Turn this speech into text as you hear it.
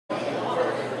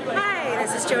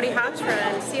is Jody Hobbs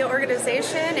from SIA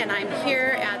Organization, and I'm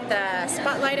here at the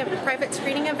Spotlight of a Private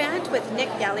Screening event with Nick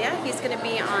Gaglia. He's going to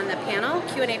be on the panel,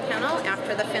 Q&A panel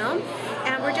after the film,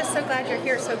 and we're just so glad you're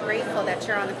here, so grateful that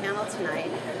you're on the panel tonight.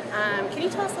 Can you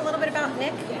tell us a little bit about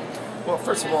Nick? Well,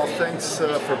 first of all, thanks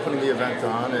for putting the event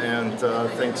on, and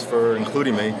thanks for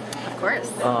including me. Of course.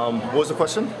 What was the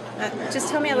question? Just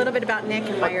tell me a little bit about Nick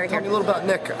and why you're here. Tell me a little about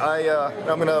Nick.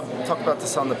 I'm going to talk about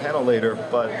this on the panel later,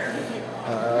 but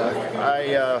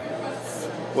I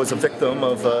was a victim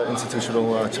of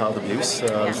institutional child abuse.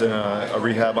 I was in a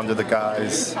rehab under the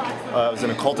guise, I was in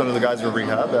a cult under the guise of a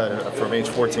rehab from age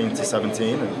 14 to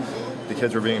 17. And the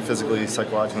kids were being physically,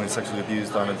 psychologically, and sexually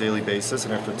abused on a daily basis,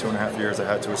 and after 2.5 years I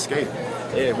had to escape.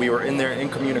 We were in there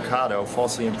incommunicado,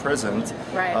 falsely imprisoned,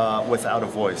 without a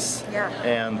voice. Yeah.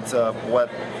 And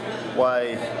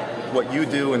what you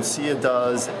do and SIA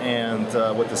does, and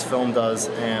what this film does,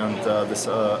 and this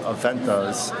event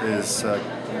does, is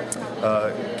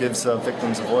gives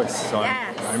victims a voice. So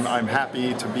yes. I'm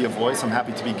happy to be a voice. I'm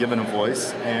happy to be given a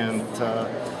voice, and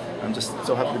I'm just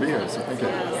so happy to be here, so thank you.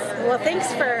 Well,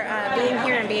 thanks for being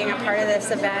here and being a part of this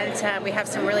event. We have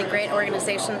some really great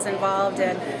organizations involved,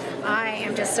 and I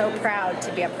am just so proud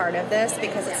to be a part of this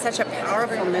because it's such a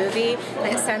powerful movie, and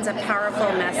it sends a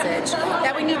powerful message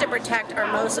that we need to protect our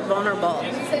most vulnerable,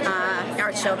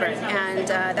 our children. And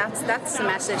that's the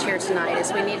message here tonight,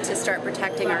 is we need to start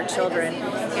protecting our children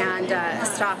and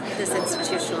stop this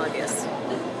institutional abuse.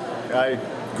 I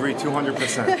agree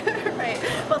 200%. Right.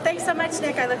 Well, thanks so much,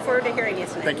 Nick. I look forward to hearing you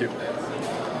tonight. Thank you.